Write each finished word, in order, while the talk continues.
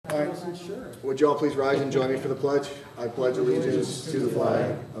insurance. Would you all please rise and join me for the pledge? I pledge allegiance to the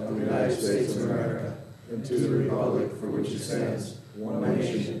flag of the United States of America and to the republic for which it stands, one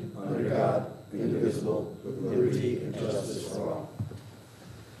nation, under God, indivisible, with liberty and justice for all.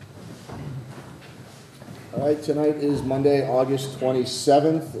 All right, tonight is Monday, August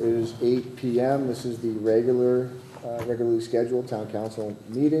 27th. It is 8 p.m. This is the regularly scheduled town council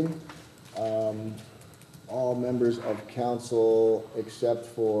meeting. All members of council except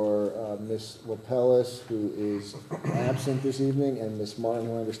for Ms. Lapellis, who is absent this evening, and Ms. Martin,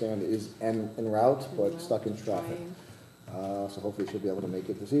 who I understand is en route, but stuck in traffic. So hopefully she'll be able to make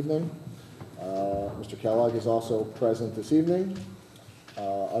it this evening. Mr. Kellogg is also present this evening.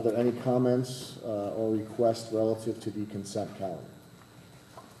 Are there any comments or requests relative to the consent calendar?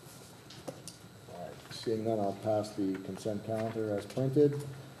 All right, seeing none, I'll pass the consent calendar as printed.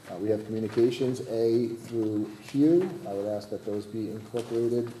 We have communications A through Q. I would ask that those be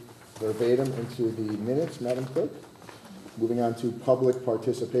incorporated verbatim into the minutes, Madam Clerk. Moving on to public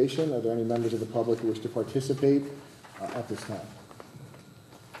participation. Are there any members of the public who wish to participate at this time?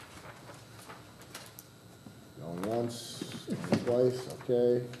 Going once, going twice,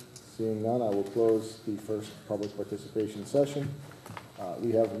 okay. Seeing none, I will close the first public participation session.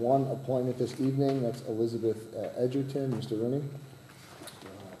 We have one appointment this evening. That's Elizabeth Edgerton. Mr. Rooney.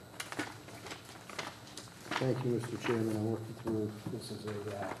 Thank you, Mr. Chairman. I'm working through, this is a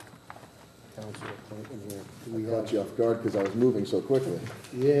council appointment here. We caught you off guard because I was moving so quickly.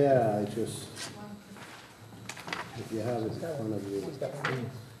 Yeah, I just, if you have it in front of you.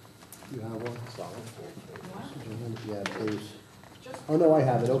 You have one? Yeah, please. Oh, no, I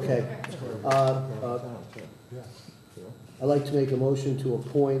have it, okay. I'd like to make a motion to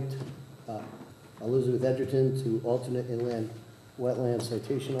appoint Elizabeth Edgerton to alternate inland wetland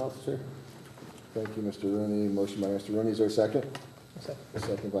citation officer. Thank you, Mr. Rooney. Motion by Mr. Rooney. Is there a second?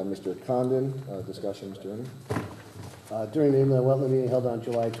 Second by Mr. Condon. Discussion, Mr. Rooney. During the Inland Wetland meeting held on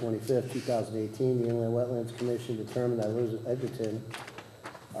July 25th, 2018, the Inland Wetlands Commission determined that Elizabeth Edgerton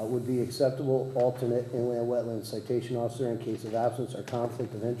would be acceptable alternate inland wetland citation officer in case of absence or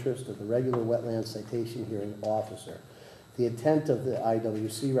conflict of interest of the regular wetland citation hearing officer. The intent of the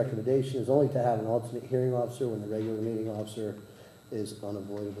IWC recommendation is only to have an alternate hearing officer when the regular meeting officer is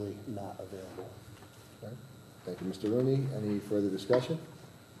unavoidably not available. Okay. Thank you, Mr. Rooney. Any further discussion?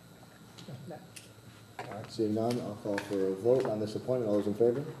 No. All right, seeing none, I'll call for a vote on this appointment. All those in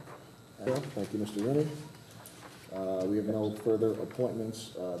favor? Thank you, Mr. Rooney. We have no further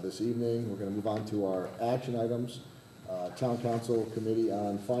appointments this evening. We're going to move on to our action items. Town Council Committee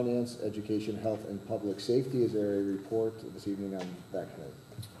on Finance, Education, Health, and Public Safety. Is there a report this evening on that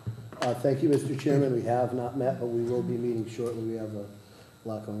committee? Thank you, Mr. Chairman. We have not met, but we will be meeting shortly. We have a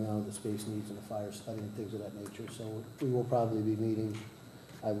lot going on with the space needs and the fire study and things of that nature. So we will probably be meeting,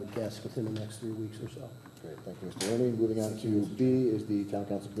 I would guess, within the next 3 weeks or so. Great, thank you, Mr. Rooney. Moving on to B is the Town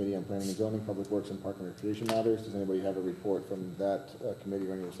Council Committee on Planning and Zoning, Public Works, and Park and Recreation Matters. Does anybody have a report from that committee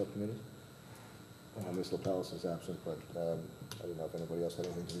or any of the subcommittees? Ms. Lapellis is absent, but I didn't know if anybody else had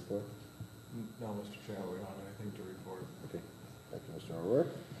anything to report. No, Mr. Chair, we don't have anything to report. Okay, thank you, Mr.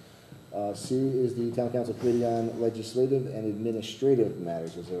 O'Rourke. C is the Town Council Committee on Legislative and Administrative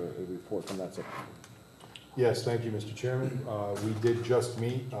Matters. Is there a report from that subcommittee? Yes, thank you, Mr. Chairman. We did just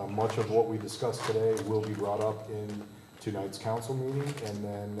meet. Much of what we discussed today will be brought up in tonight's council meeting, and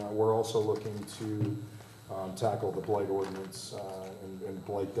then we're also looking to tackle the blight ordinance and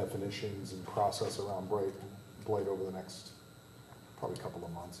blight definitions and process around blight over the next probably couple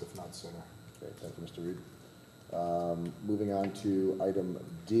of months, if not sooner. Great, thank you, Mr. Reed. Moving on to item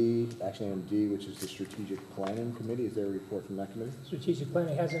D, action item D, which is the Strategic Planning Committee. Is there a report from that committee? Strategic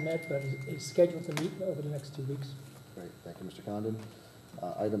planning hasn't met, but is scheduled to meet over the next 2 weeks. Great, thank you, Mr. Condon.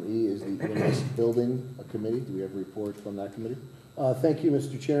 Item E is the EMS Building Committee. Do we have a report from that committee? Thank you,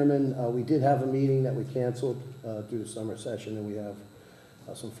 Mr. Chairman. We did have a meeting that we canceled due to summer session, and we have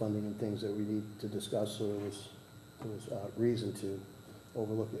some funding and things that we need to discuss, so there was reason to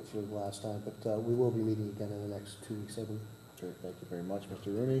overlook it for the last time, but we will be meeting again in the next 2 weeks, I believe. Great, thank you very much, Mr.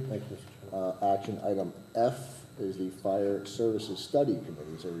 Rooney. Thank you, Mr. Chairman. Action item F is the Fire Services Study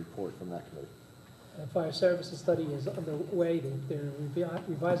Committee. Is there a report from that committee? Fire services study is underway. They're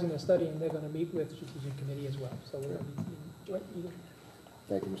revising their study, and they're going to meet with strategic committee as well. So we're going to be joint meeting.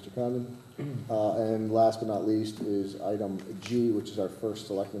 Thank you, Mr. Condon. And last but not least is item G, which is our first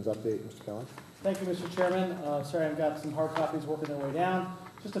selectmen's update. Mr. Kellogg. Thank you, Mr. Chairman. Sorry, I've got some hard copies working their way down.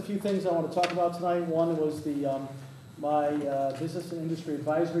 Just a few things I want to talk about tonight. One was the my Business and Industry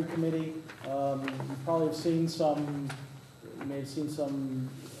Advisory Committee. You probably have seen some, you may have seen some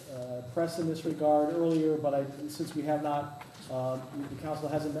press in this regard earlier, but since we have not The council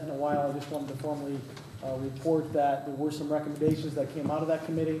hasn't met in a while. I just wanted to formally report that there were some recommendations that came out of that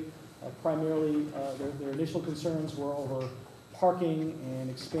committee. Primarily, their initial concerns were over parking and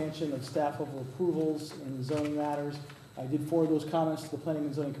expansion of staff level approvals in zoning matters. I did forward those comments to the Planning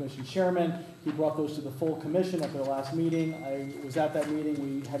and Zoning Commission chairman. He brought those to the full commission at their last meeting. I was at that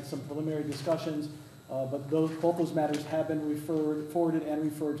meeting. We had some preliminary discussions, but both those matters have been forwarded and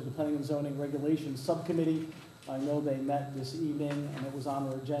referred to the Planning and Zoning Regulations Subcommittee. I know they met this evening and it was on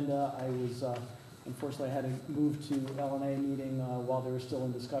their agenda. I was, unfortunately, I had to move to LNA meeting while they were still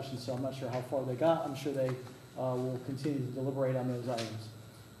in discussion, so I'm not sure how far they got. I'm sure they will continue to deliberate on those items.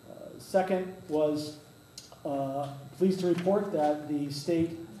 Second was pleased to report that the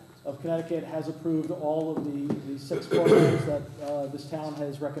state of Connecticut has approved all of the 6 programs that this town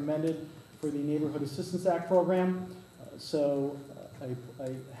has recommended for the Neighborhood Assistance Act program. So I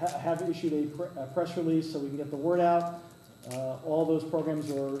have issued a press release so we can get the word out. All those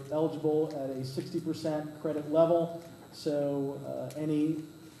programs are eligible at a 60% credit level. So any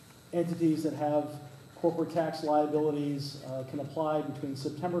entities that have corporate tax liabilities can apply between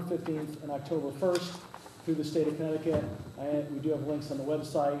September 15th and October 1st through the state of Connecticut. We do have links on the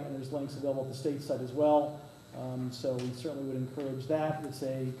website, and there's links available at the state site as well. So we certainly would encourage that. It's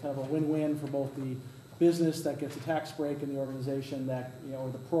a kind of a win-win for both the business that gets a tax break and the organization that, or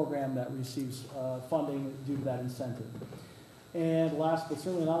the program that receives funding due to that incentive. And last but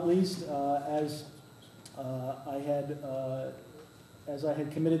certainly not least, as I had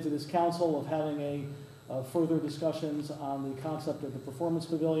committed to this council of having further discussions on the concept of the performance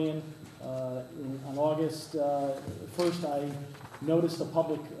pavilion. On August 1st, I noticed a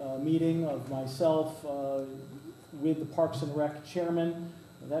public meeting of myself with the Parks and Rec chairman.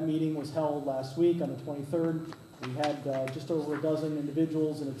 That meeting was held last week on the 23rd. We had just over a dozen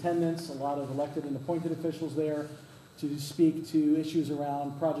individuals in attendance, a lot of elected and appointed officials there to speak to issues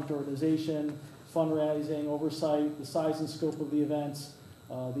around project organization, fundraising, oversight, the size and scope of the events,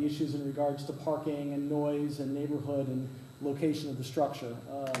 the issues in regards to parking and noise and neighborhood and location of the structure.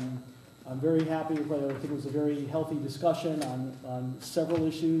 I'm very happy with I think it was a very healthy discussion on several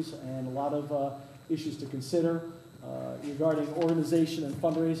issues and a lot of issues to consider. Regarding organization and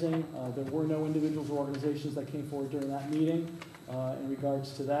fundraising, there were no individuals or organizations that came forward during that meeting in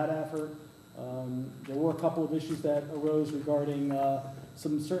regards to that effort. There were a couple of issues that arose regarding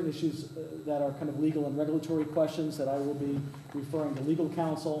some certain issues that are kind of legal and regulatory questions that I will be referring to legal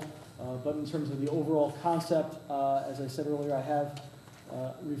counsel. But in terms of the overall concept, as I said earlier, I have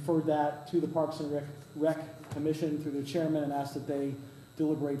referred that to the Parks and Rec Commission through their chairman and asked that they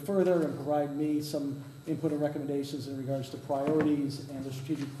deliberate further and provide me some input and recommendations in regards to priorities and the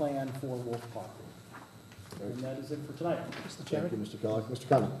strategic plan for Wolf Park. And that is it for tonight. Mr. Chairman? Thank you, Mr. Kellogg. Mr.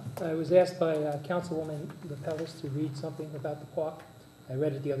 Cumming? I was asked by Councilwoman LaPellis to read something about the park. I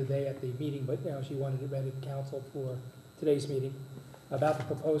read it the other day at the meeting, but now she wanted it read at council for today's meeting. About the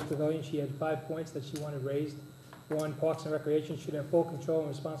proposed pavilion, she had 5 points that she wanted raised. 1, Parks and Recreation should have full control and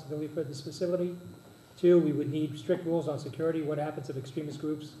responsibility for this facility. 2, we would need strict rules on security. What happens if extremist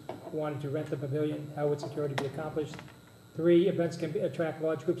groups wanted to rent the pavilion? How would security be accomplished? 3, events can attract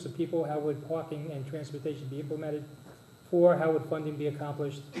large groups of people. How would parking and transportation be implemented? 4, how would funding be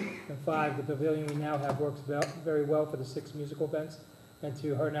accomplished? And 5, the pavilion we now have works very well for the 6 musical events. And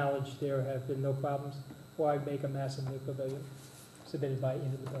to her knowledge, there have been no problems. Why make a massive new pavilion? Submitted by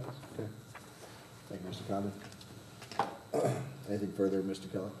Enid LaPellis. Okay. Thank you, Mr. Cumming. Anything further, Mr.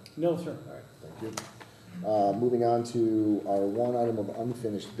 Kellogg? No, sir. All right, thank you. Moving on to our one item of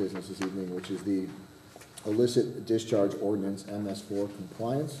unfinished business this evening, which is the illicit discharge ordinance MS4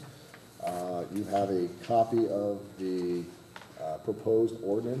 compliance. You have a copy of the proposed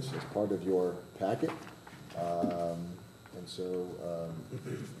ordinance as part of your packet. And so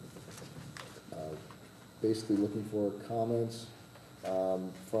basically looking for comments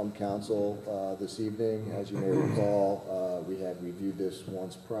from council this evening. As you may recall, we had reviewed this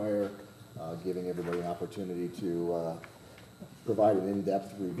once prior, giving everybody an opportunity to provide an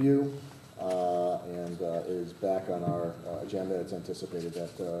in-depth review, and it is back on our agenda. It's anticipated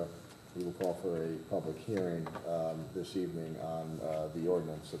that we will call for a public hearing this evening on the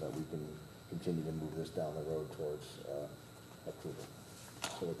ordinance so that we can continue to move this down the road towards approval.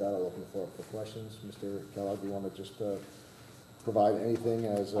 So with that, I'll open the floor up for questions. Mr. Kellogg, do you want to just provide anything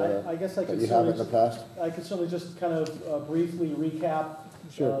as I guess I that could you have in the past? I could certainly just kind of briefly recap.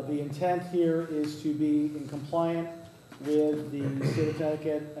 Sure. The intent here is to be in compliant with the state of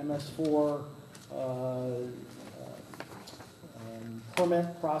Connecticut MS4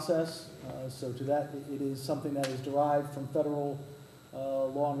 permit process. So to that, it is something that is derived from federal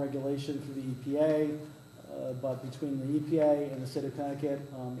law and regulation through the EPA. but between the EPA and the state of Connecticut,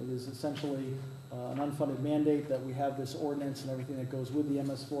 it is essentially an unfunded mandate that we have this ordinance and everything that goes with the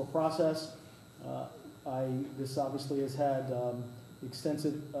MS4 process. This obviously has had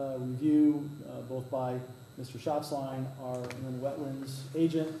extensive review, both by Mr. Schatzline, our inland wetlands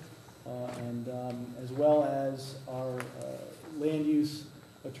agent, and as well as our land use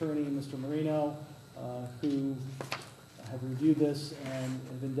attorney, Mr. Marino, who have reviewed this and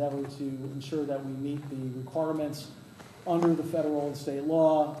have endeavored to ensure that we meet the requirements under the federal and state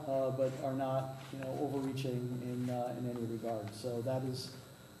law, but are not, overreaching in any regard. So that is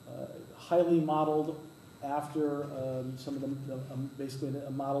highly modeled after some of the basically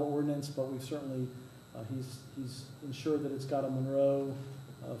a model ordinance, but we've certainly he's ensured that it's got a Monroe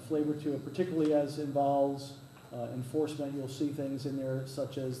flavor to it, particularly as involves enforcement. You'll see things in there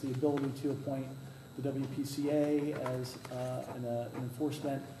such as the ability to appoint the WPCA as an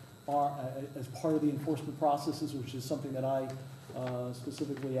enforcement as part of the enforcement processes, which is something that I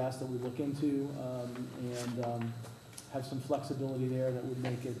specifically asked that we look into and have some flexibility there that would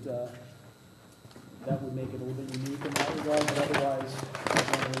make it a little bit unique in that regard. But otherwise,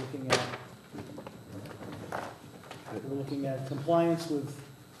 again, we're looking at compliance with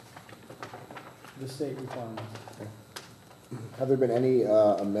the state requirements. Have there been any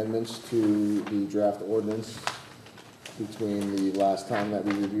amendments to the draft ordinance between the last time that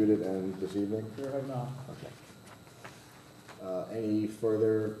we reviewed it and this evening? There have not. Okay. Any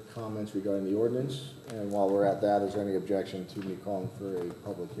further comments regarding the ordinance? And while we're at that, is there any objection to me calling for a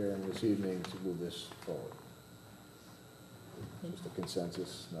public hearing this evening to move this forward? Just a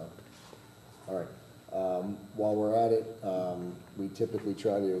consensus? No? All right. While we're at it, we typically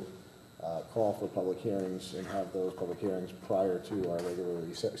try to call for public hearings and have those public hearings prior to our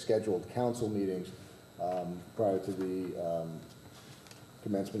regularly scheduled council meetings. Prior to the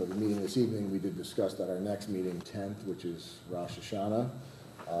commencement of the meeting this evening, we did discuss that our next meeting, 10th, which is Rosh Hashanah,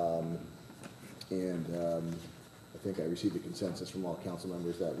 I think I received a consensus from all council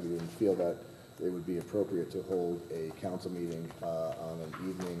members that we didn't feel that it would be appropriate to hold a council meeting on an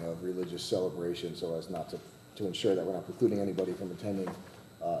evening of religious celebration, so as not to ensure that we're not precluding anybody from attending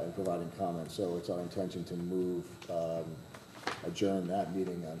and providing comments. So it's our intention to move, adjourn that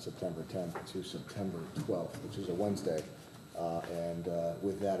meeting on September 10th to September 12th, which is a Wednesday.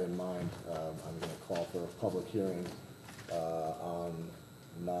 With that in mind, I'm going to call for a public hearing on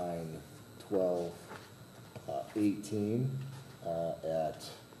 9/12/18 at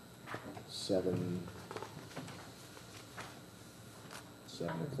 7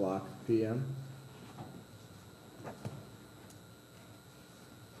 o'clock p.m.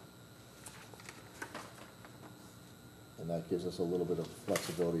 And that gives us a little bit of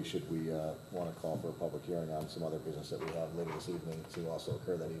flexibility should we want to call for a public hearing on some other business that we have later this evening to also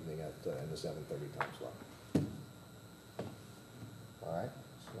occur that evening in the 7:30 time slot. All right,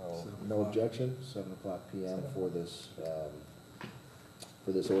 so no objection, 7 o'clock p.m. for this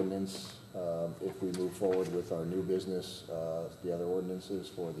ordinance. If we move forward with our new business, the other ordinances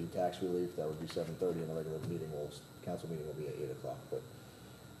for the tax relief, that would be 7:30, and the regular meeting council meeting will be at 8 o'clock. But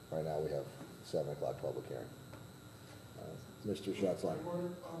right now we have 7 o'clock public hearing. Mr. Schatzline.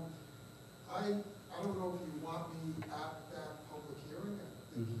 I don't know if you want me at that public hearing. I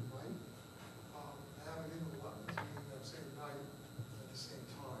think you might. Have it in the wetlands meeting that same night at the same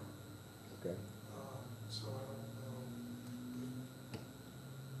time. Okay. So I don't know if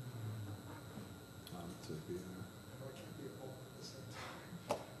I can't be at both at the same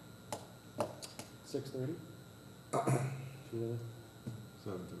time. 6:30? Too early?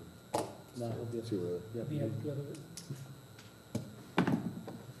 7:30. No, it'll be Too early. Yep. The other,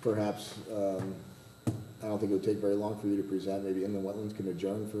 Perhaps, I don't think it would take very long for you to present. Maybe inland wetlands can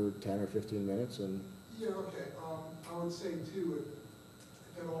adjourn for 10 or 15 minutes and. Yeah, okay. I would say too, if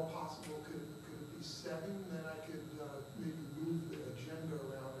at all possible, could it be 7? Then I could maybe move the agenda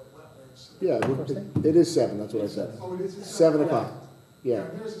around at wetlands. So Yeah, it is 7, that's what I said. Oh, it is at 7 o'clock, yeah.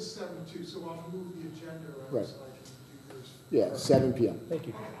 And there's a 7 too, so I'll move the agenda around Right. so I can do yours. Yeah, 7 p.m. thank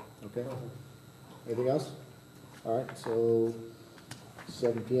you. Okay. Anything else? All right, so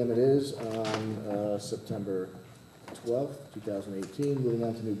 7 p.m. it is on September 12th, 2018. Moving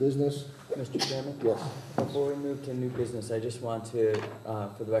on to new business. Mr. Chairman? Yes. Before we move to new business, I just want to,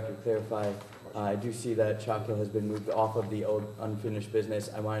 for the record, clarify, I do see that Chalk Hill has been moved off of the old unfinished business.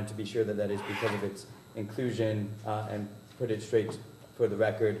 I wanted to be sure that that is because of its inclusion and put it straight for the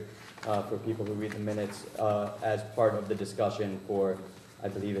record for people who read the minutes as part of the discussion for, I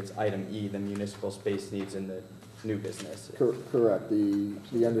believe it's item E, the municipal space needs in the new business. Correct.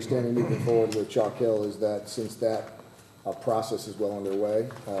 The understanding moving forward with Chalk Hill is that since that process is well underway,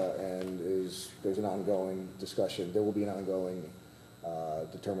 and there's an ongoing discussion. There will be an ongoing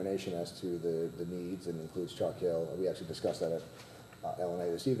determination as to the needs, and includes Chalk Hill. We actually discussed that at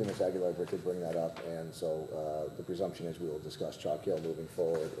LNA this evening. Ms. Aguilar did bring that up, and so the presumption is we will discuss Chalk Hill moving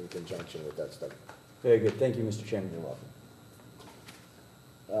forward in conjunction with that study. Very good. Thank you, Mr. Chairman. You're welcome.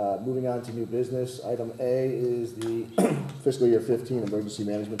 Moving on to new business, item A is the fiscal year 15 Emergency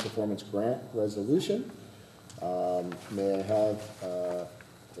Management Performance Grant Resolution. May I have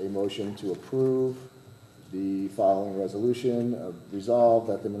a motion to approve the following resolution? Resolved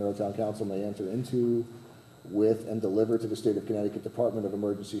that the Monroe Town Council may enter into with and deliver to the State of Connecticut Department of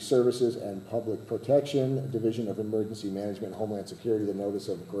Emergency Services and Public Protection, Division of Emergency Management and Homeland Security, the notice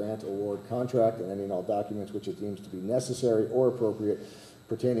of grant award contract and any and all documents which it deems to be necessary or appropriate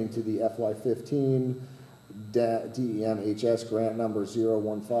pertaining to the FY15 DEMHS grant number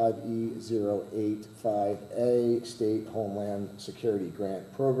 015E085A State Homeland Security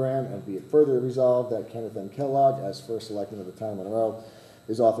Grant Program, and be it further resolved that Kenneth M. Kellogg, as first selectman of the town of Monroe,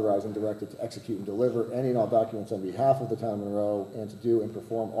 is authorized and directed to execute and deliver any and all documents on behalf of the town of Monroe, and to do and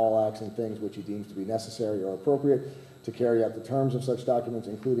perform all acts and things which he deems to be necessary or appropriate to carry out the terms of such documents,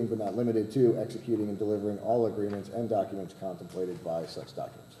 including but not limited to executing and delivering all agreements and documents contemplated by such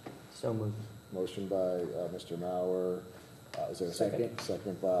documents. So moved. Motion by Mr. Mauer. Is there a second?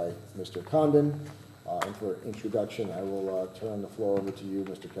 Second by Mr. Condon. And for introduction, I will turn the floor over to you,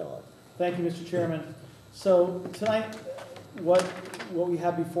 Mr. Kellogg. Thank you, Mr. Chairman. So tonight, what we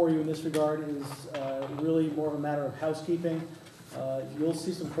have before you in this regard is really more of a matter of housekeeping. You'll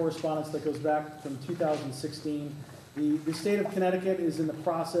see some correspondence that goes back from 2016. The state of Connecticut is in the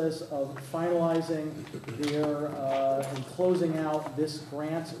process of finalizing their and closing out this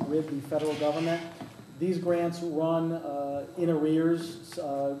grant with the federal government. These grants run in arrears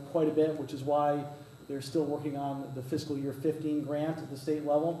quite a bit, which is why they're still working on the fiscal year 15 grant at the state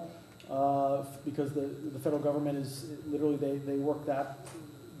level, because the federal government is literally, they work that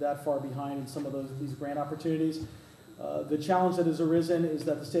far behind in some of these grant opportunities. The challenge that has arisen is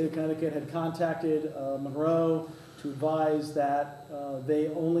that the state of Connecticut had contacted Monroe to advise that they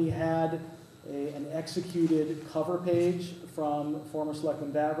only had an executed cover page from former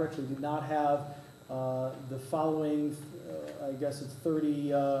Selectman Vavrick. They did not have the following, I guess it's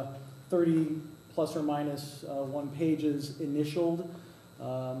 30 plus or minus 1 pages initialed.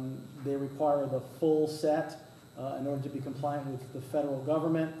 They require the full set in order to be compliant with the federal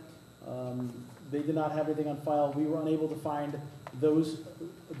government. They did not have anything on file. We were unable to find those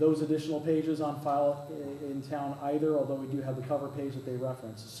additional pages on file in town either, although we do have the cover page that they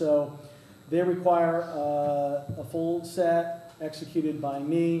reference. So they require a full set executed by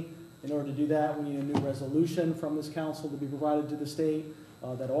me. In order to do that, we need a new resolution from this council to be provided to the state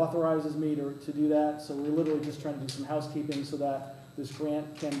that authorizes me to do that. So we're literally just trying to do some housekeeping so that this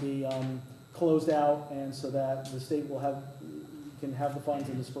grant can be closed out, and so that the state can have the funds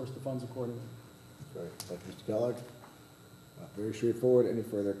and disperse the funds accordingly. Great. Thank you, Mr. Kellogg. Very straightforward. Any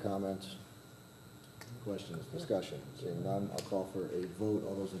further comments, questions, discussion? Seeing none, I'll call for a vote.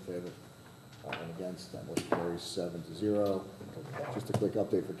 All those in favor and against, that motion carries 7-0. Just a quick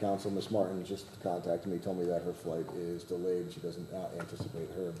update for council. Ms. Martin just contacted me, told me that her flight is delayed. She doesn't anticipate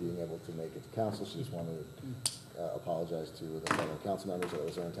her being able to make it to council. She just wanted to apologize to the fellow council members that it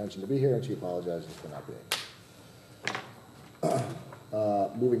was her intention to be here, and she apologizes for not being here.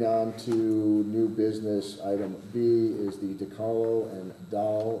 Moving on to new business, item B is the DeCarlo and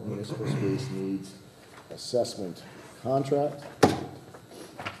Dahl Municipal Space Needs Assessment Contract.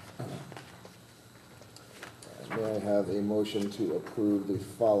 May I have a motion to approve the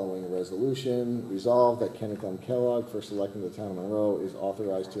following resolution? Resolved that Kenneth M. Kellogg, first selectman of the town of Monroe, is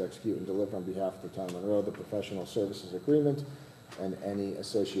authorized to execute and deliver on behalf of the town of Monroe the professional services agreement and any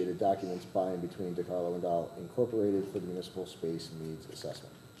associated documents by and between DeCarlo and Dahl Incorporated for the municipal space needs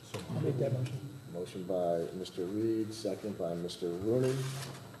assessment. I'll make that motion. Motion by Mr. Reed, second by Mr. Rooney.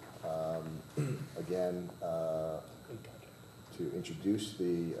 Again, to introduce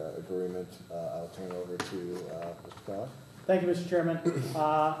the agreement, I'll turn over to Mr. Kellogg. Thank you, Mr. Chairman.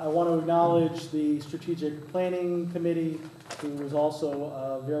 I want to acknowledge the Strategic Planning Committee, who was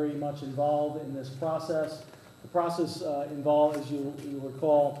also very much involved in this process. The process involved, as you'll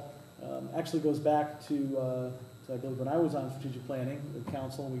recall, actually goes back to I believe when I was on strategic planning with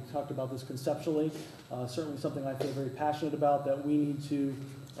council, and we talked about this conceptually. Certainly something I feel very passionate about, that we need to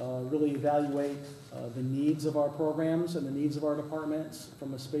really evaluate the needs of our programs and the needs of our departments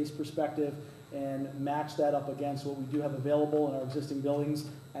from a space perspective, and match that up against what we do have available in our existing buildings,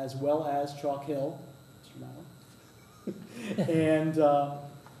 as well as Chalk Hill, Mr. Mauer. And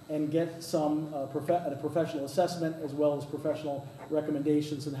and get some a professional assessment as well as professional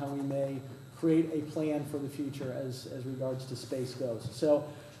recommendations on how we may create a plan for the future as regards to space goes. So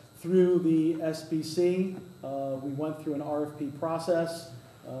through the SBC, we went through an RFP process.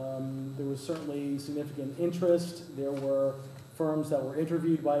 There was certainly significant interest. There were firms that were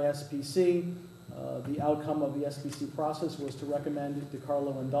interviewed by SBC. The outcome of the SBC process was to recommend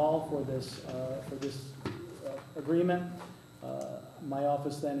DeCarlo and Dahl for this agreement. My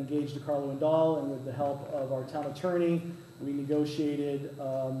office then engaged DeCarlo and Dahl, and with the help of our town attorney, we negotiated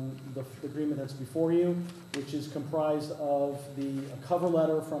the agreement that's before you, which is comprised of the cover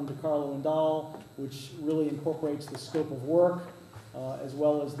letter from DeCarlo and Dahl, which really incorporates the scope of work, as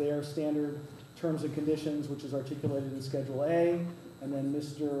well as their standard terms and conditions, which is articulated in Schedule A. And then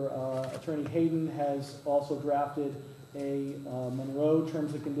Mr. Attorney Hayden has also drafted a Monroe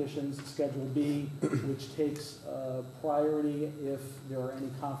Terms and Conditions, Schedule B, which takes priority if there are any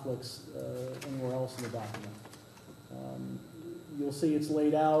conflicts anywhere else in the document. You'll see it's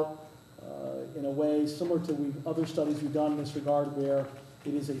laid out in a way similar to other studies we've done in this regard, where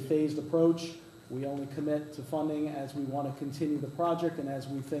it is a phased approach. We only commit to funding as we want to continue the project and as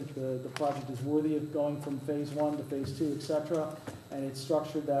we think the project is worthy of going from phase 1 to phase 2, et cetera. And it's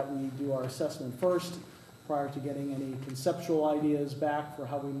structured that we do our assessment first prior to getting any conceptual ideas back for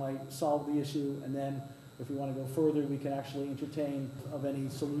how we might solve the issue. And then if we want to go further, we can actually entertain of any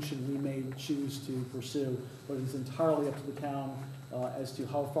solution we may choose to pursue. But it's entirely up to the town as to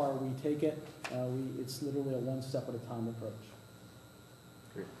how far we take it. It's literally a one step at a time approach.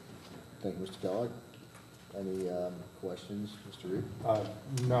 Great. Thank you, Mr. Kellogg. Any questions, Mr. Reed?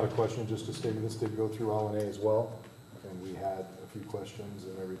 Not a question, just a statement. This did go through L&A as well, and we had a few questions,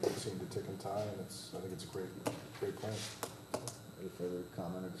 and everything seemed to tick and tie, and I think it's a great plan. Any further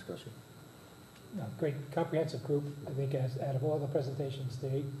comment or discussion? No, great comprehensive group. I think as out of all the presentations,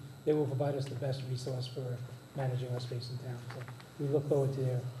 they will provide us the best resource for managing our space in town. So we look forward to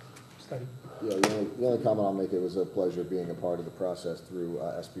their study. Yeah, the only comment I'll make, it was a pleasure being a part of the process through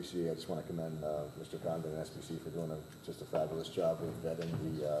SBC. I just want to commend Mr. Condon and SBC for doing just a fabulous job with vetting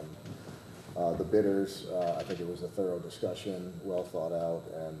the bidders. I think it was a thorough discussion, well thought out,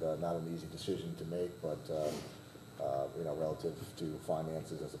 and not an easy decision to make, but relative to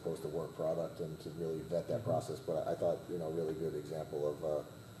finances as opposed to work product, and to really vet that process. But I thought, really good example of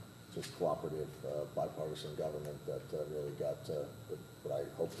just cooperative, bipartisan government that really got what I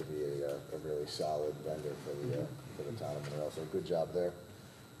hope to be a really solid vendor for the town of Monroe. So good job there.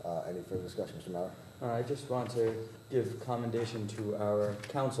 Any further discussion, Mr. Maurer? I just want to give commendation to our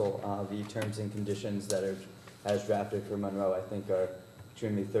council. The terms and conditions that are as drafted for Monroe, I think, are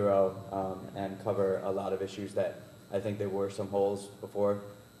extremely thorough and cover a lot of issues that I think there were some holes before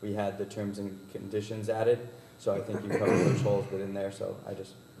we had the terms and conditions added. So I think you covered those holes within there. So I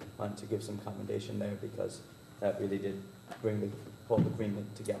just wanted to give some commendation there, because that really did bring the whole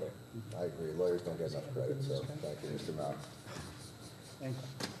agreement together. I agree. Lawyers don't get enough credit, so thank you, Mr. Maurer. Thank you.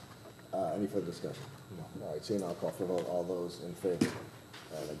 Any further discussion? No. All right, seeing I'll call for a vote. All those in favor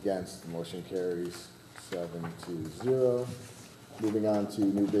and against, the motion carries 7-0. Moving on to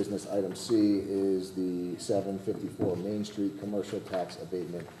new business, item C is the 754 Main Street Commercial Tax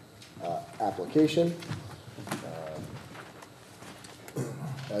Abatement application.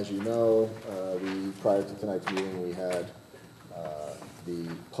 As you know, prior to tonight's meeting, we had the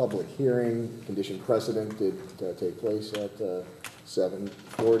public hearing. Condition precedent did take place at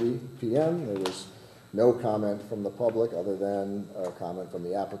 7:40 p.m. There was no comment from the public other than a comment from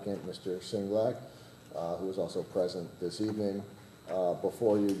the applicant, Mr. Singlak, who was also present this evening.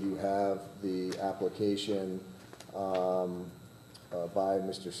 Before you, you have the application by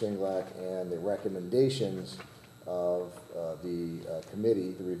Mr. Singlak and the recommendations of the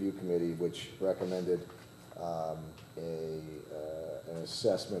committee, the review committee, which recommended an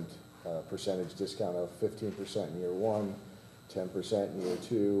assessment percentage discount of 15% in year 1, 10% in year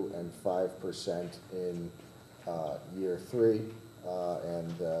 2, and 5% in year 3.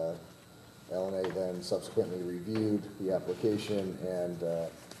 L&A then subsequently reviewed the application and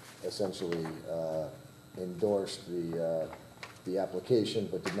essentially endorsed the application,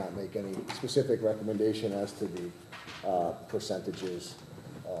 but did not make any specific recommendation as to the percentages.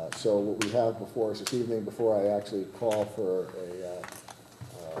 So what we have before us this evening, before I actually call for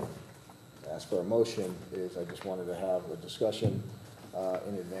ask for a motion, is I just wanted to have a discussion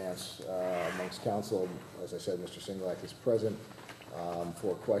in advance amongst council. As I said, Mr. Singlak is present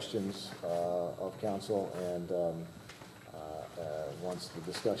for questions of council, and once the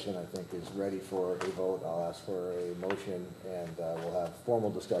discussion, I think, is ready for a vote, I'll ask for a motion, and we'll have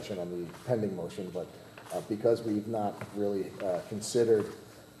formal discussion on the pending motion. But because we've not really considered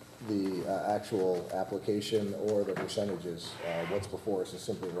the actual application or the percentages. What's before us is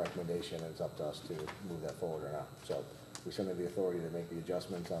simply a recommendation, and it's up to us to move that forward or not. So we certainly have the authority to make the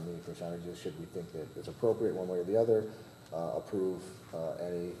adjustments on the percentages should we think that it's appropriate one way or the other, approve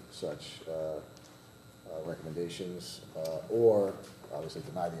any such recommendations, or obviously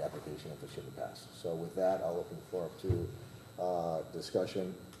deny the application if it shouldn't pass. So with that, I'll open the floor up to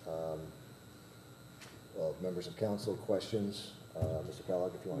discussion of members of council, questions. Mr.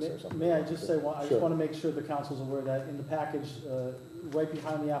 Kellogg, if you want to say something. May I just say, I just Sure. want to make sure the council's aware that in the package, right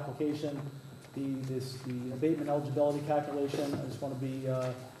behind the application, the abatement eligibility calculation, I just want to be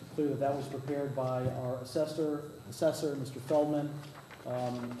clear that that was prepared by our assessor, Mr. Feldman.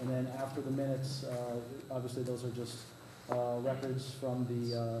 And then after the minutes, obviously those are just records from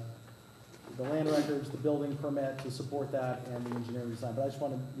the land records, the building permit to support that, and the engineering design. But I just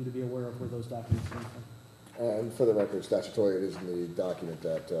wanted you to be aware of where those documents came from. And for the record, statutory, it is in the document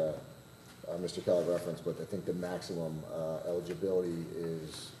that Mr. Kellogg referenced, but I think the maximum eligibility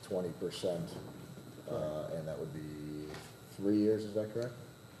is 20%, and that would be 3 years, is that correct?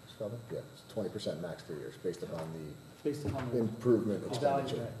 Mr. Feldman? Yeah, it's 20% max 3 years, based upon Based upon the improvement the value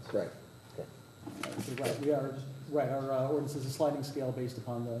expenditure. rates. Right, Right, we are, right, our ordinance is a sliding scale based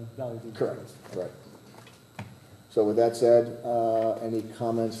upon the value of the. correct, right. So with that said, any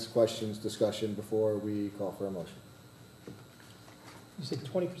comments, questions, discussion before we call for a motion? You said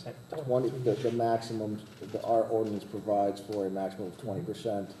 20%. 20, the maximum, our ordinance provides for a maximum of 20%.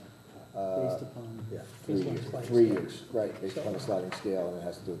 Based upon. Yeah, Based on the sliding 3 scale. years, right, based upon the sliding scale, and it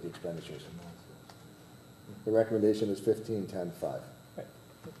has to do with the expenditures. The recommendation is 15, 10, 5. Right.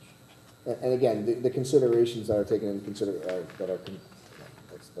 And again, the considerations that are taken into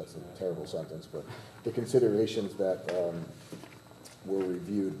that's a terrible sentence, but the considerations that were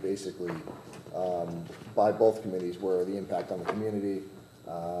reviewed basically by both committees were the impact on the community,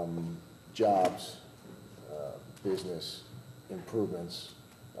 jobs, business improvements,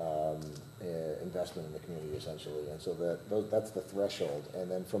 investment in the community essentially. And so that's the threshold. And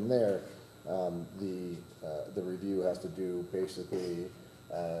then from there, the review has to do basically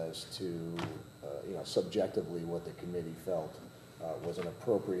as to, subjectively what the committee felt was an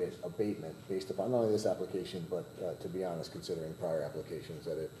appropriate abatement based upon not only this application, but to be honest, considering prior applications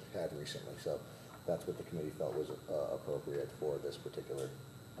that it had recently. So that's what the committee felt was appropriate for this particular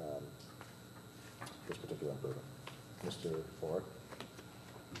improvement. Mr. Ford?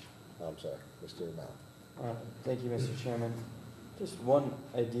 I'm sorry, Mr. Mallon. Thank you, Mr. Chairman. Just one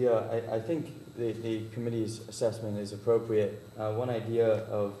idea, I think the committee's assessment is appropriate. One idea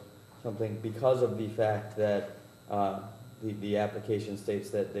of something, because of the fact that the application states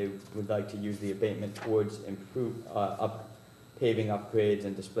that they would like to use the abatement towards paving upgrades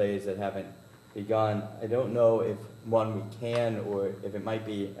and displays that haven't begun. I don't know if we can, or if it might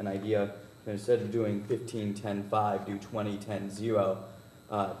be an idea, instead of doing 15, 10, 5, do 20, 10, 0,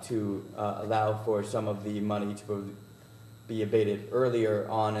 to allow for some of the money to be abated earlier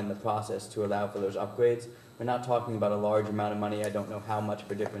on in the process to allow for those upgrades. We're not talking about a large amount of money. I don't know how much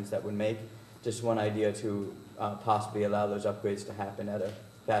of a difference that would make. Just one idea to possibly allow those upgrades to happen at a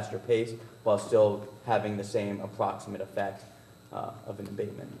faster pace while still having the same approximate effect of an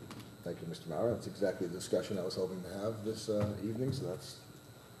abatement. Thank you, Mr. Maurer. That's exactly the discussion I was hoping to have this evening, so that's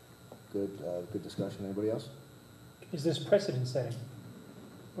good discussion. Anybody else? Is this precedent setting?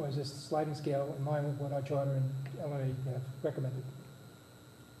 Or is this sliding scale in line with what our charter and LNA have recommended?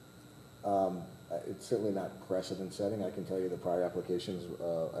 It's certainly not precedent setting. I can tell you the prior applications,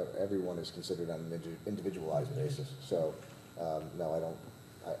 everyone is considered on an individualized basis. So, no,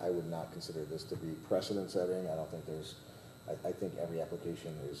 I would not consider this to be precedent setting. I don't think I think every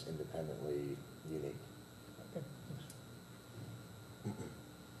application is independently unique. Okay, thanks.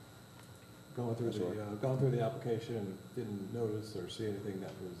 Going through the application, didn't notice or see anything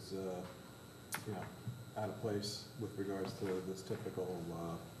that was, out of place with regards to this typical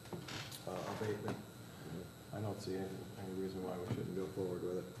abatement. I don't see any reason why we shouldn't go forward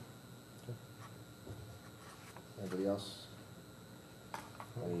with it. Anybody else?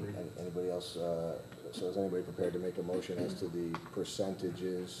 Anybody else? So is anybody prepared to make a motion as to the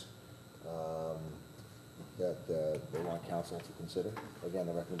percentages that they want council to consider? Again,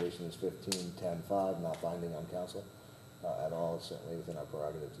 the recommendation is 15, 10, 5, not binding on council at all. It's certainly within our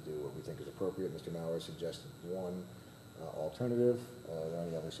prerogative to do what we think is appropriate. Mr. Maurer suggested one alternative. Are there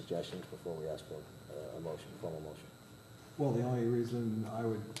any other suggestions before we ask for a motion, formal motion? Well, the only reason I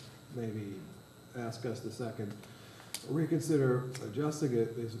would maybe ask us to second, reconsider adjusting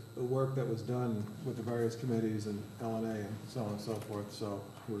it is the work that was done with the various committees and LNA and so on and so forth. So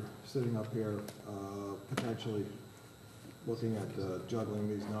we're sitting up here potentially looking at juggling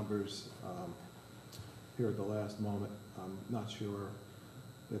these numbers here at the last moment. I'm not sure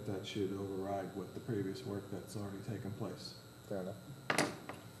that that should override with the previous work that's already taken place. Fair enough.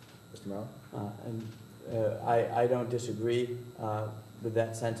 Mr. Mauer? I don't disagree with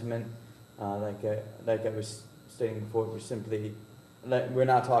that sentiment. Like I was stating before, we're simply, we're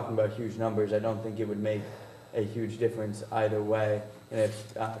not talking about huge numbers. I don't think it would make a huge difference either way. And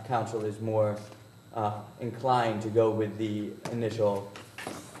if council is more inclined to go with the initial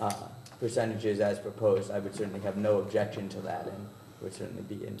percentages as proposed, I would certainly have no objection to that and would certainly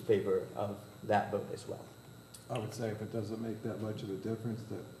be in favor of that vote as well. I would say if it doesn't make that much of a difference,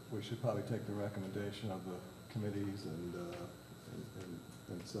 that we should probably take the recommendation of the committees and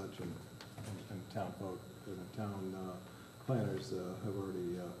such, and town folk, and the town planners have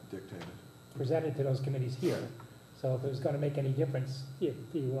already dictated. Presented to those committees here. So if it was going to make any difference, if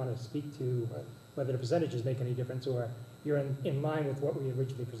you want to speak to whether the percentages make any difference, or you're in line with what we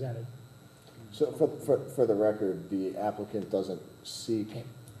originally presented. So for the record, the applicant doesn't seek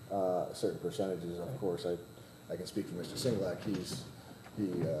certain percentages, of course. I can speak for Mr. Singlak.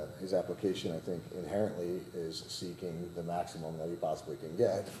 His application, I think, inherently is seeking the maximum that he possibly can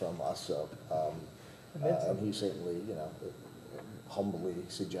get from us. So, and he certainly, humbly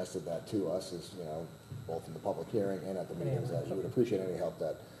suggested that to us, as both in the public hearing and at the meetings, that he would appreciate any help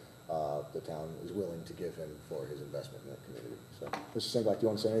that the town is willing to give him for his investment in the community. So, Mr. Singlak, do you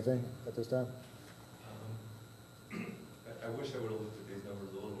want to say anything at this time? I wish I would have looked at these numbers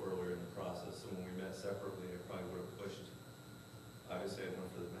a little earlier in the process, so when we met separately, I probably would have pushed. Obviously, I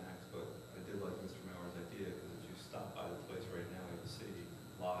went for the max, but I did like Mr. Mauer's idea, because if you stop by the place right now, you'll see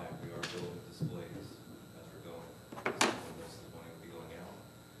live, we are building displays as we're going. When most of the money will be going out.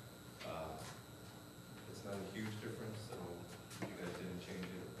 It's not a huge difference, so you guys didn't change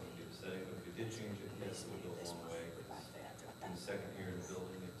it, I don't give a say, but if you did change it, yes, it would go a long way. In the second year in the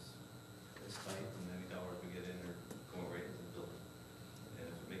building, it's tight, and any dollars we get in are going right into the building.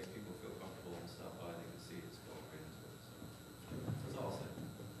 And if it makes people feel comfortable and stop by, they can see it's going right into it. So that's all I'll say.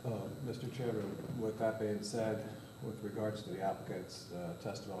 Mr. Chairman, with that being said, with regards to the applicant's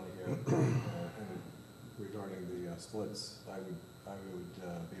testimony here and regarding the splits, I would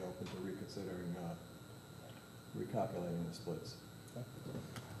be open to reconsidering recalculating the splits.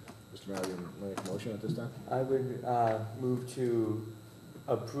 Mr. Mauer, you want to make a motion at this time? I would move to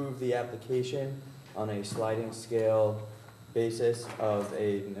approve the application on a sliding scale basis of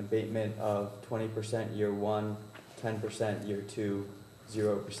an abatement of 20% year 1, 10% year 2,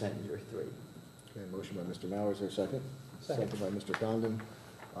 0% year 3. Okay, motion by Mr. Mauer, is there a second? Second. By Mr. Condon.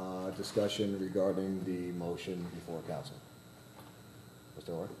 Discussion regarding the motion before council.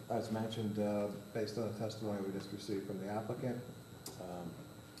 Mr. Orr? As mentioned, based on the testimony we just received from the applicant,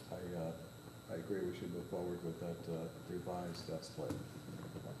 I agree we should move forward with that revised split.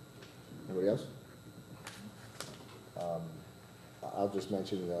 Anybody else? I'll just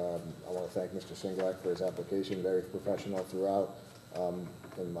mention, I want to thank Mr. Singlak for his application, very professional throughout.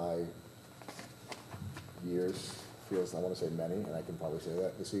 In my years, I want to say many, and I can probably say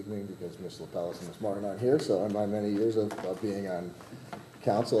that this evening because Ms. Lapellis and Ms. Martin aren't here, so in my many years of being on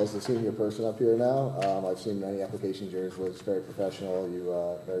council as the senior person up here now, I've seen many applications. Yours was very professional,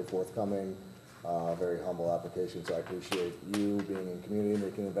 very forthcoming, very humble application, so I appreciate you being in community,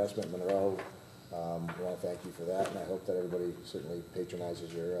 making investment in Monroe. I want to thank you for that, and I hope that everybody certainly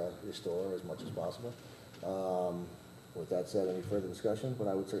patronizes your store as much as possible. With that said, any further discussion? But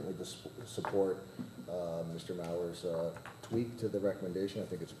I would certainly support Mr. Mauer's tweak to the recommendation. I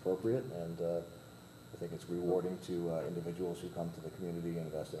think it's appropriate, and I think it's rewarding to individuals who come to the community and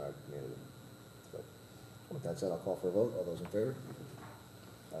invest in our community. So, with that said, I'll call for a vote. All those in favor?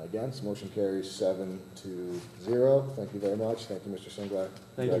 Against? Motion carries 7-0. Thank you very much. Thank you, Mr. Singlak.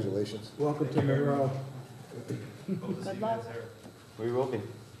 Congratulations. Welcome to Monroe. Hope to see you guys there. We will be.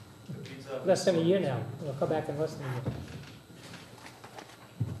 The pizza. Less than a year now. We'll come back in less than a year.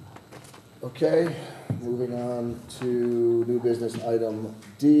 Okay, moving on to new business. Item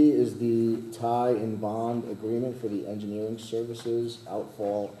D is the tie and bond agreement for the engineering services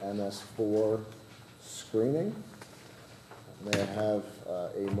outfall MS4 screening. May I have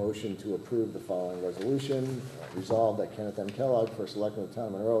a motion to approve the following resolution? Resolved that Kenneth M. Kellogg, First Selectman of the Town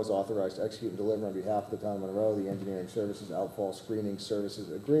of Monroe, is authorized to execute and deliver on behalf of the Town of Monroe the engineering services outfall screening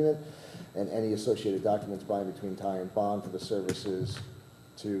services agreement and any associated documents by and between tie and bond for the services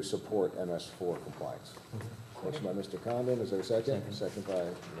to support MS4 compliance. Motion by Mr. Condon. Is there a second? Second by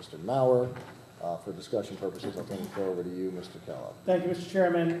Mr. Mauer. For discussion purposes, I'll turn it over to you, Mr. Kellogg. Thank you, Mr.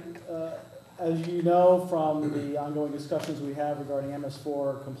 Chairman. As you know from the ongoing discussions we have regarding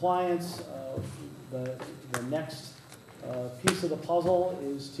MS4 compliance, the next piece of the puzzle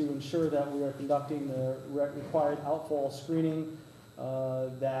is to ensure that we are conducting the required outfall screening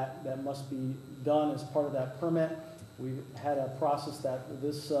that must be done as part of that permit. We've had a process that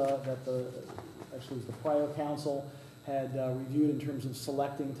actually the prior council had reviewed in terms of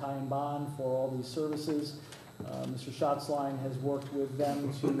selecting tie and bond for all these services. Mr. Schatzline has worked with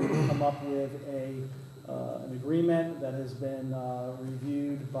them to come up with an agreement that has been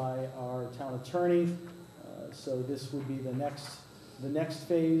reviewed by our town attorney. So this would be the next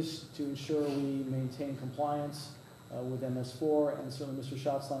phase to ensure we maintain compliance with MS4, and certainly Mr.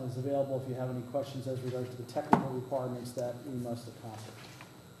 Schatzline is available if you have any questions as regards to the technical requirements that we must accomplish.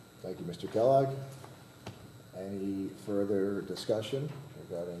 Thank you, Mr. Kellogg. Any further discussion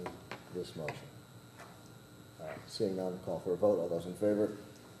regarding this motion? All right, seeing none, call for a vote. All those in favor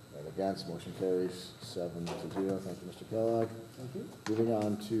and against, motion carries 7-0. Thank you, Mr. Kellogg. Thank you. Moving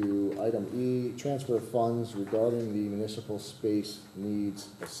on to item E, transfer of funds regarding the municipal space needs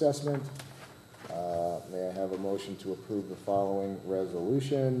assessment. May I have a motion to approve the following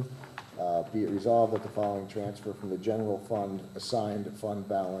resolution? Be it resolved that the following transfer from the general fund assigned fund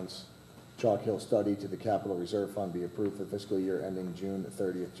balance Chalk Hill study to the capital reserve fund be approved for fiscal year ending June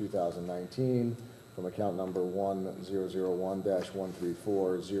 30th, 2019 from account number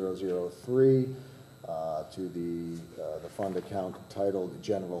 1001-134003 to the fund account titled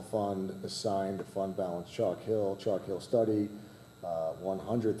General Fund Assigned Fund Balance Chalk Hill Study,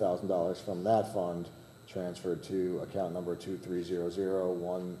 $100,000 from that fund transferred to account number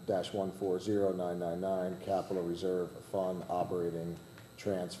 2300-1-140999 Capital Reserve Fund Operating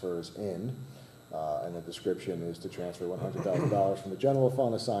Transfers in. And the description is to transfer $100,000 from the general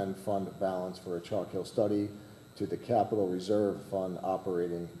fund assigned fund balance for a Chalk Hill study to the capital reserve fund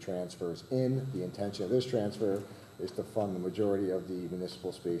operating transfers in. The intention of this transfer is to fund the majority of the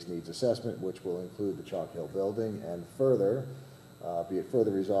municipal space needs assessment, which will include the Chalk Hill building. And further, be it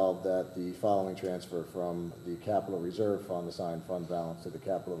further resolved that the following transfer from the capital reserve fund assigned fund balance to the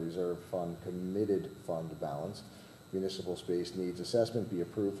capital reserve fund committed fund balance municipal space needs assessment be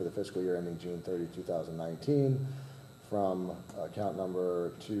approved for the fiscal year ending June 30, 2019 from account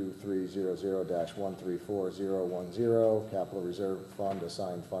number 2300-134010 capital reserve fund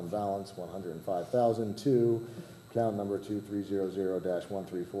assigned fund balance $105,000 to account number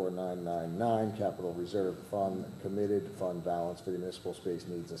 2300-134999 capital reserve fund committed fund balance for the municipal space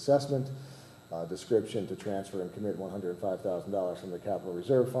needs assessment. Description to transfer and commit $105,000 from the capital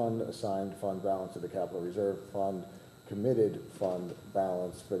reserve fund assigned fund balance to the capital reserve fund committed fund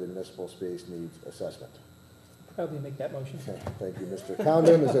balance for the municipal space needs assessment. Proudly make that motion. Okay, thank you, Mr.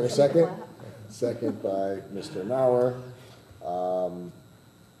 Condon. Is there a second? Second by Mr. Mauer.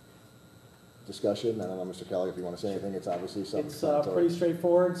 Discussion. I don't know, Mr. Kelly, if you want to say anything. It's obviously something. It's pretty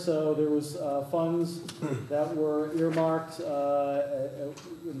straightforward. So there was funds that were earmarked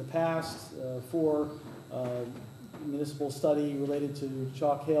in the past for municipal study related to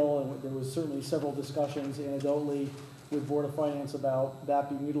Chalk Hill, and there was certainly several discussions anecdotally with Board of Finance about that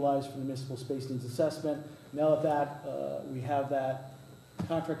being utilized for the municipal space needs assessment. Now that we have that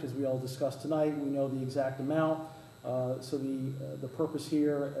contract, as we all discussed tonight, we know the exact amount. So the purpose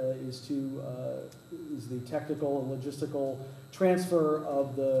here is the technical and logistical transfer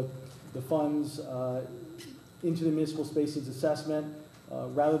of the funds into the municipal space needs assessment,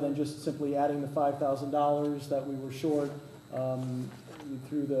 rather than just simply adding the $5,000 that we were short.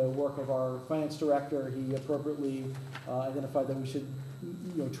 Through the work of our finance director, he appropriately identified that we should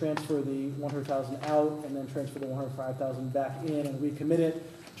transfer the $100,000 out and then transfer the $105,000 back in and recommit it.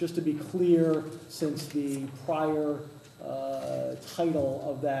 Just to be clear, since the prior title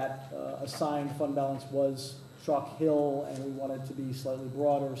of that assigned fund balance was Chalk Hill, and we want it to be slightly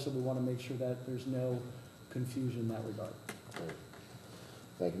broader, so we want to make sure that there's no confusion in that regard. Great.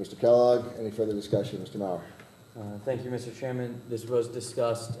 Thank you, Mr. Kellogg. Any further discussion, Mr. Mauer? Thank you, Mr. Chairman. This was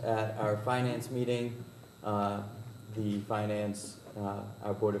discussed at our finance meeting. Our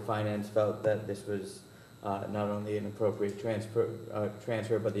Board of Finance felt that this was not only an appropriate transfer,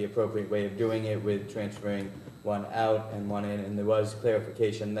 but the appropriate way of doing it, with transferring one out and one in. And there was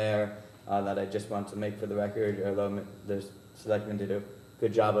clarification there that I just want to make for the record, although the selectman did a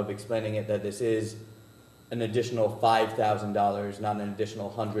good job of explaining it, that this is an additional $5,000, not an additional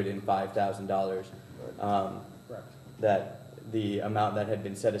 $105,000. Correct. That the amount that had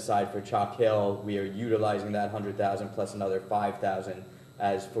been set aside for Chalk Hill, we are utilizing that $100,000 plus another $5,000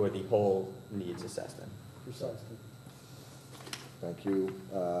 as for the whole needs assessment. Precisely. Thank you.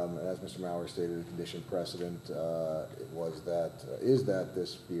 And as Mr. Mauer stated, the condition precedent is that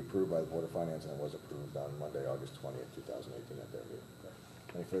this be approved by the Board of Finance, and it was approved on Monday, August 20th, 2018 at their meeting.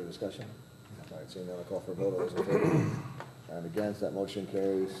 Any further discussion? All right, seeing none, I'll call for a vote. All those in favor? And against, that motion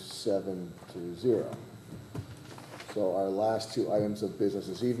carries 7-0. So our last two items of business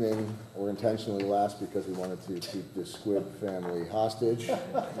this evening were intentionally last because we wanted to keep the Squibb family hostage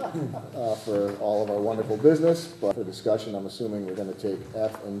for all of our wonderful business. But for discussion, I'm assuming we're going to take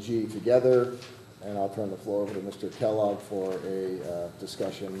F and G together. And I'll turn the floor over to Mr. Kellogg for a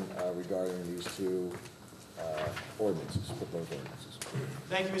discussion regarding these two ordinances, proposed ordinances.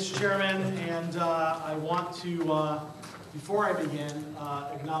 Thank you, Mr. Chairman, and I want to, before I begin,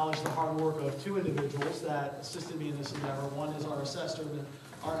 acknowledge the hard work of two individuals that assisted me in this endeavor. One is our assessor,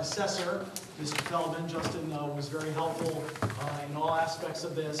 Mr. Feldman. Justin was very helpful in all aspects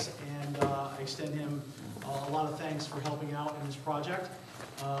of this, and I extend him a lot of thanks for helping out in this project.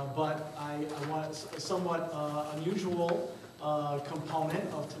 But I want a somewhat unusual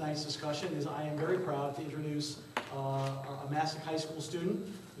component of tonight's discussion is I am very proud to introduce a Massac High School student,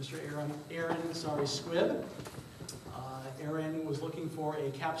 Mr. Aaron Squibb. Aaron was looking for a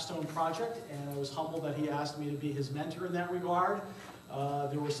capstone project, and I was humbled that he asked me to be his mentor in that regard.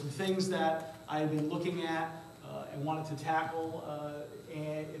 There were some things that I had been looking at and wanted to tackle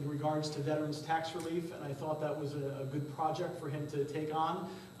in regards to veterans tax relief, and I thought that was a good project for him to take on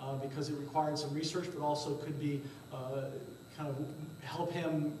because it required some research, but also could be kind of help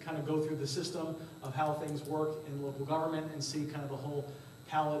him kind of go through the system of how things work in local government and see kind of the whole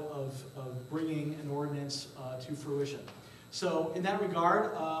palette of bringing an ordinance to fruition. So in that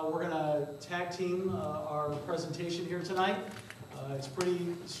regard, we're going to tag team our presentation here tonight. It's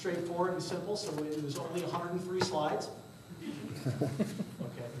pretty straightforward and simple, so it was only 103 slides. Okay.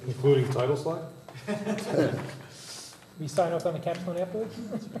 Including title slide? We sign off on the capstone afterwards?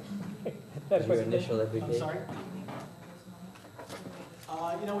 That's Your initial I'm application? sorry?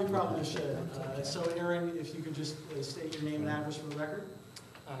 You know, we probably should. So Aaron, if you could just state your name and address for the record.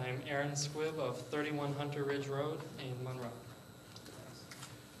 I'm Aaron Squibb of 31 Hunter Ridge Road in Monroe.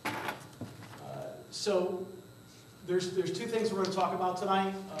 So there's two things we're going to talk about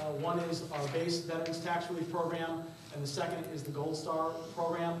tonight. One is our base Veterans Tax Relief Program, and the second is the Gold Star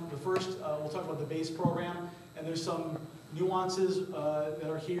Program. The first, we'll talk about the base program, and there's some nuances that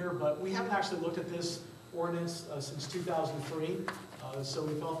are here, but we haven't actually looked at this ordinance since 2003, so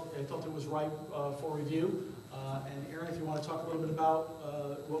I felt it was right for review. And Aaron, if you want to talk a little bit about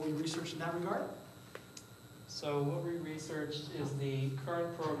what we researched in that regard. So what we researched is the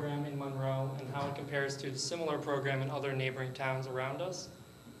current program in Monroe and how it compares to the similar program in other neighboring towns around us.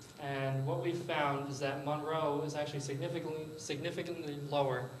 And what we found is that Monroe is actually significantly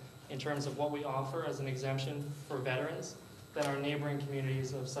lower in terms of what we offer as an exemption for veterans than our neighboring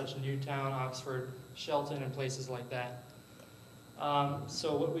communities of such Newtown, Oxford, Shelton, and places like that.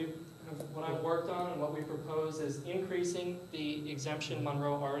 So what I've worked on and what we propose is increasing the exemption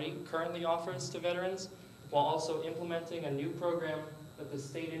Monroe already currently offers to veterans, while also implementing a new program that the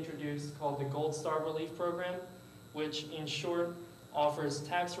state introduced called the Gold Star Relief Program, which in short offers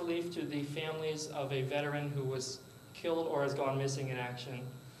tax relief to the families of a veteran who was killed or has gone missing in action.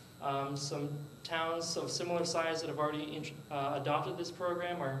 Some towns of similar size that have already adopted this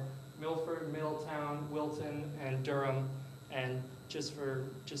program are Milford, Middletown, Wilton, and Durham. And just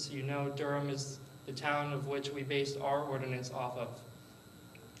so you know, Durham is the town of which we based our ordinance off of.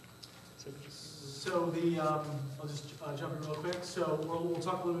 So I'll just jump in real quick. So we'll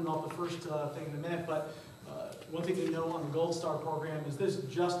talk a little bit about the first thing in a minute, but one thing to know on the Gold Star program is this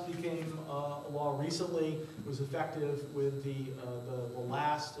just became a law recently. It was effective with the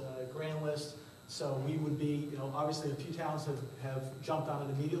last grand list. So we would be, obviously a few towns have jumped on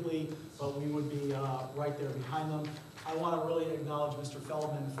it immediately, but we would be right there behind them. I want to really acknowledge Mr.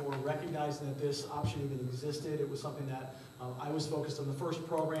 Feldman for recognizing that this option even existed. It was something that I was focused on the first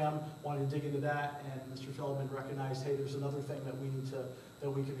program, wanted to dig into that, and Mr. Feldman recognized, hey, there's another thing that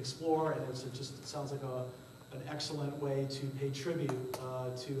we can explore, and it sounds like an excellent way to pay tribute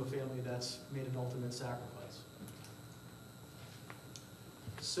to a family that's made an ultimate sacrifice.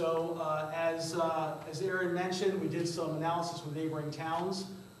 So as Aaron mentioned, we did some analysis with neighboring towns.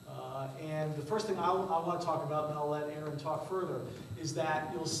 And the first thing I want to talk about, and I'll let Aaron talk further, is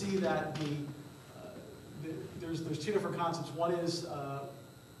that you'll see that there's two different concepts. One is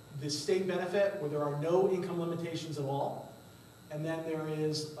the state benefit, where there are no income limitations at all. And then there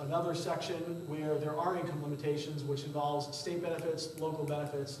is another section where there are income limitations, which involves state benefits, local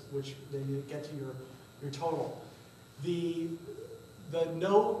benefits, which then get to your total. The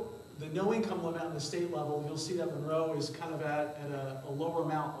no income limit on the state level, you'll see that Monroe is kind of at a lower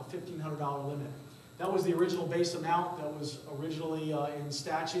amount, a $1,500 limit. That was the original base amount that was originally in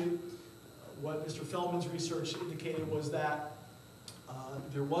statute. What Mr. Feldman's research indicated was that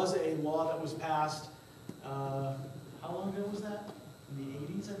there was a law that was passed, I how long ago was that? In the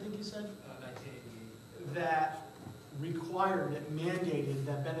 80s, I think you said? 1988. That required, it mandated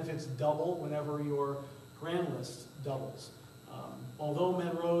that benefits double whenever your grand list doubles. Although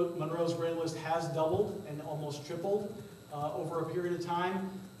Monroe's grand list has doubled and almost tripled over a period of time,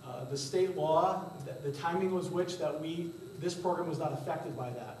 the state law, the timing was this program was not affected by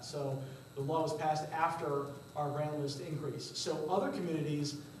that. So the law was passed after our grand list increase. So other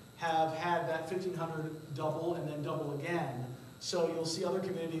communities have had that 1,500 double and then double again. So you'll see other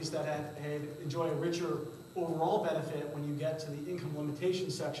communities that enjoy a richer overall benefit when you get to the income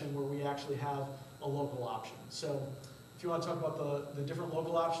limitation section where we actually have a local option. So if you want to talk about the different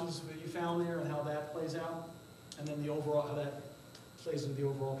local options that you found there and how that plays out, and then the overall, how that plays into the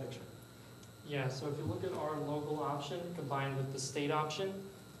overall picture. Yeah, so if you look at our local option combined with the state option,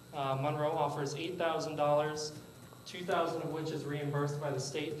 Monroe offers $8,000, $2,000 of which is reimbursed by the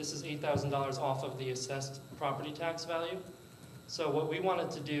state. This is $8,000 off of the assessed property tax value. So what we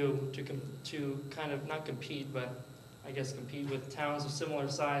wanted to do to kind of not compete, but I guess compete with towns of similar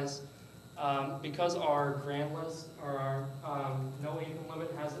size, because our grand list or our no income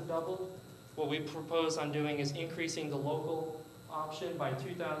limit hasn't doubled, what we propose on doing is increasing the local option by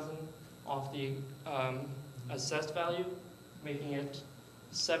 $2,000 off the assessed value, making it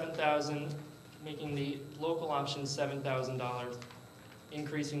 $7,000, making the local option $7,000,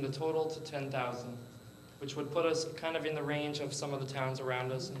 increasing the total to $10,000, which would put us kind of in the range of some of the towns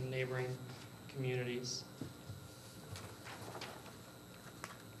around us and neighboring communities.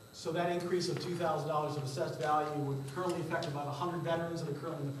 So that increase of $2,000 of assessed value would currently affect about 100 veterans that are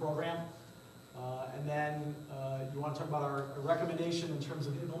currently in the program. And then you want to talk about our recommendation in terms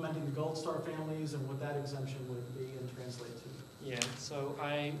of implementing the Gold Star families and what that exemption would be and translate to. Yeah, so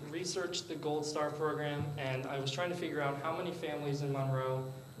I researched the Gold Star program, and I was trying to figure out how many families in Monroe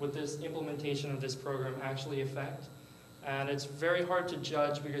would this implementation of this program actually affect. And it's very hard to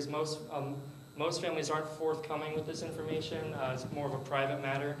judge because most families aren't forthcoming with this information. It's more of a private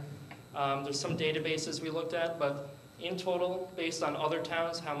matter. There's some databases we looked at, but in total, based on other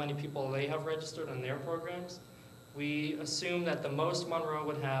towns, how many people they have registered on their programs, we assume that the most Monroe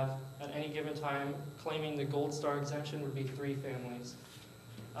would have at any given time claiming the Gold Star exemption would be 3 families.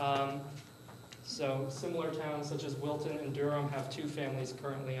 So similar towns such as Wilton and Durham have 2 families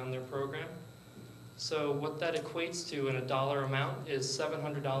currently on their program. So what that equates to in a dollar amount is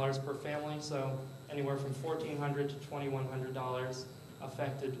 $700 per family, so anywhere from $1,400 to $2,100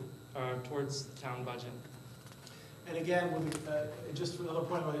 affected towards the town budget. And again, just another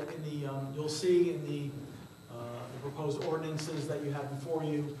point about it, you'll see in the proposed ordinances that you have before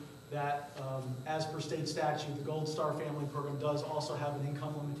you that as per state statute, the Gold Star Family Program does also have an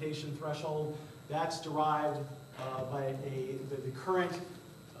income limitation threshold. That's derived by the current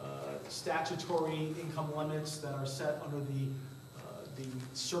statutory income limits that are set under the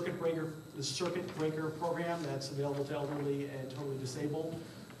circuit breaker program that's available to elderly and totally disabled.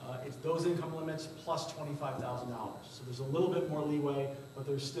 It's those income limits plus $25,000. So there's a little bit more leeway, but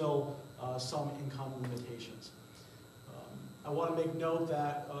there's still some income limitations. I want to make note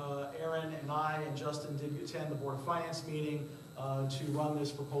that Aaron and I and Justin did attend the Board of Finance meeting to run this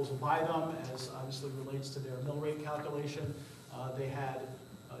proposal by them, as obviously relates to their mill rate calculation. They had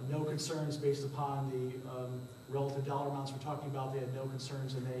no concerns based upon the relative dollar amounts we're talking about. They had no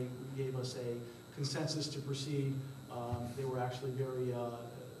concerns, and they gave us a consensus to proceed. They were actually very,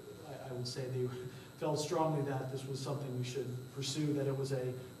 I would say they felt strongly that this was something we should pursue, that it was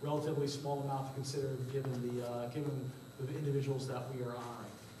a relatively small amount to consider given the individuals that we are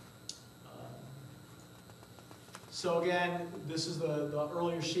honoring. So again, this is the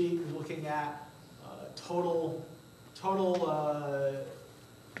earlier sheet. We're looking at total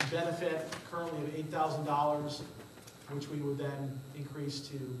benefit currently of $8,000, which we would then increase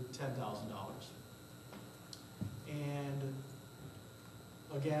to $10,000. And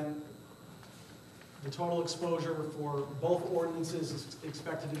again, the total exposure for both ordinances is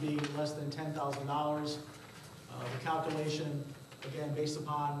expected to be less than $10,000. The calculation, again, based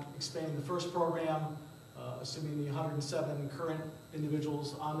upon expanding the first program, assuming the 107 current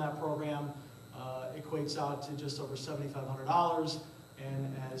individuals on that program, equates out to just over $7,500.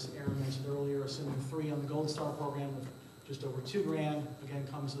 And as Aaron mentioned earlier, assuming 3 on the Gold Star program with just over $2,000, again,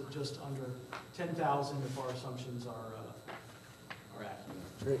 comes at just under $10,000 if our assumptions are accurate.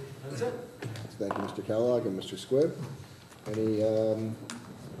 Great. That's it. Thank you, Mr. Kellogg and Mr. Squibb. Any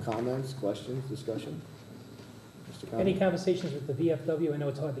comments, questions, discussion? Mr. Kellogg? Any conversations with the VFW? I know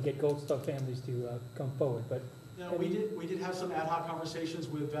it's hard to get Gold Star families to come forward, but No, we did have some ad hoc conversations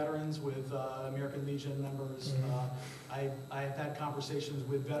with veterans, with American Legion members. I have had conversations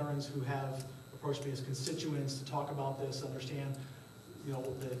with veterans who have approached me as constituents to talk about this, understand, you know,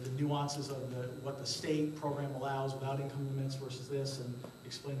 the nuances of what the state program allows without income limits versus this, and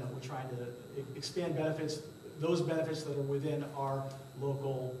explain that we're trying to expand benefits, those benefits that are within our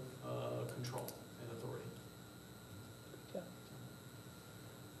local control and authority.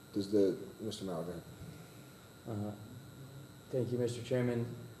 Does Mr. Mauer, go ahead. Thank you, Mr. Chairman.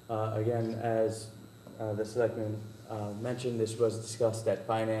 Again, as the selectman mentioned, this was discussed at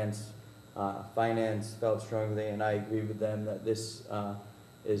finance. Finance felt strongly, and I agree with them, that this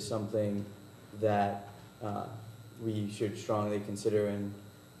is something that we should strongly consider, and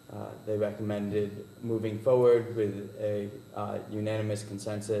they recommended moving forward with a unanimous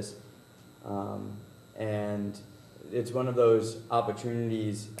consensus. And it's one of those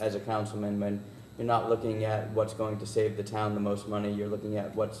opportunities as a councilman when you're not looking at what's going to save the town the most money, you're looking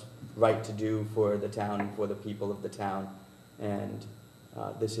at what's right to do for the town and for the people of the town. And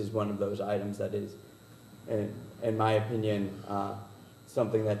this is one of those items that is, in my opinion,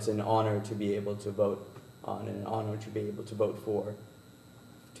 something that's an honor to be able to vote on, and an honor to be able to vote for,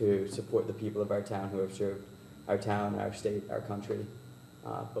 to support the people of our town who have served our town, our state, our country,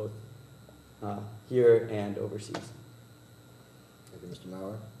 both here and overseas. Thank you, Mr.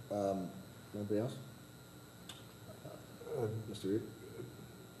 Mauer. Anybody else? Mr. Reed?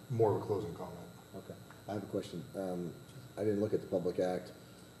 More of a closing comment. Okay. I have a question. I didn't look at the Public Act.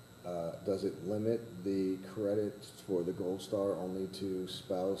 Does it limit the credits for the Gold Star only to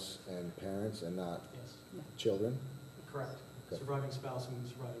spouse and parents and not Yes, children? correct. Okay. Surviving spouse and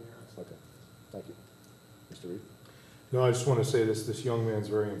surviving parents. Okay. Thank you. Mr. Reed? No, I just want to say this young man's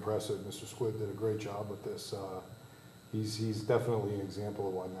very impressive. Mr. Squid did a great job with this. He's definitely an example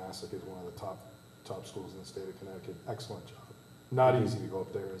of why Massac is one of the top schools in the state of Connecticut. Excellent job. Not easy to go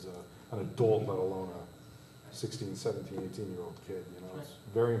up there as an adult, let alone a 16, 17, 18-year-old kid, you know. It's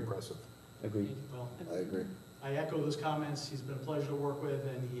very impressive. Agreed. Well, I agree. I echo those comments. He's been a pleasure to work with,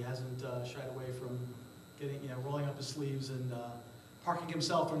 and he hasn't shied away from getting, rolling up his sleeves and parking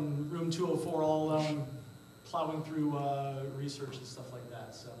himself in room 204 all alone, plowing through research and stuff like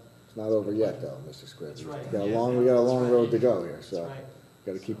that. So It's not over yet, though, Mr. Squid. That's right. We got a Yeah, long, no, we got a that's long right. road to go here, that's so right.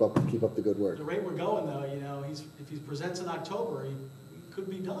 got to keep up the good work. The rate we're going, though, if he presents in October, he could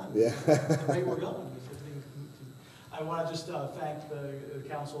be done. Yeah. The rate we're going. I want to just thank the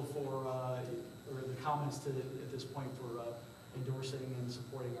council for, or the comments at this point for endorsing and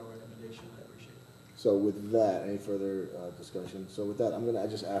supporting our recommendation. I appreciate it. So with that, any further discussion? So with that, I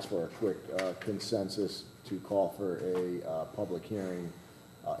just ask for a quick consensus to call for a public hearing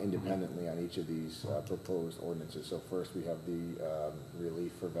independently on each of these proposed ordinances. So first, we have the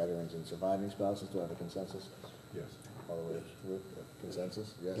relief for veterans and surviving spouses. Do I have a consensus? Yes. All the way through?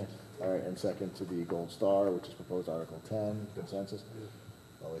 Consensus? Yes? Yes. All right, and second to the Gold Star, which is proposed Article 10. Consensus?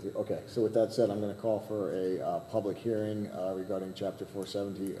 All the way through. Okay, so with that said, I'm going to call for a public hearing regarding Chapter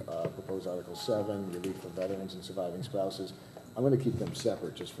 470, proposed Article 7, relief for veterans and surviving spouses. I'm going to keep them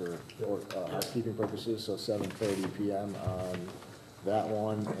separate just for housekeeping purposes, so 7:30 p.m. on that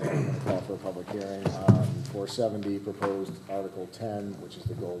one, and I'm going to call for a public hearing on 470, proposed Article 10, which is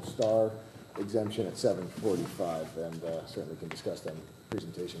the Gold Star exemption, at 7:45, and certainly can discuss them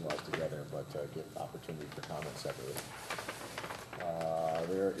presentation-wise together, but give opportunity for comments separately.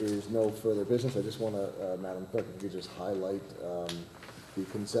 There is no further business. I just want to, Madam Clerk, if you could just highlight the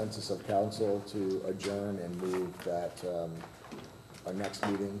consensus of council to adjourn and move that our next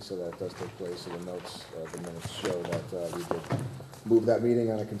meeting, so that does take place, so the minutes show that we did move that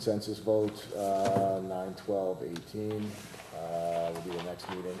meeting on a consensus vote, 9/12/18 will be the next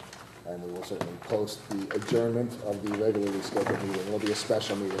meeting, and we will certainly post the adjournment of the regularly scheduled meeting. It will be a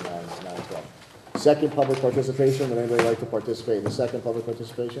special meeting on 9/12. Second public participation. Would anybody like to participate in the second public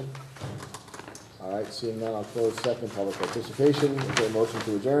participation? All right, seeing none, I'll close second public participation. Is there a motion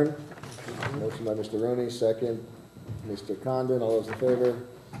to adjourn? Motion by Mr. Rooney, second Mr. Condon. All those in favor?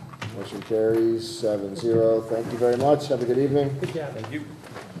 Motion carries 7-0. Thank you very much. Have a good evening. Good job. Thank you.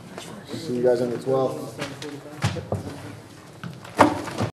 See you guys on the 12th.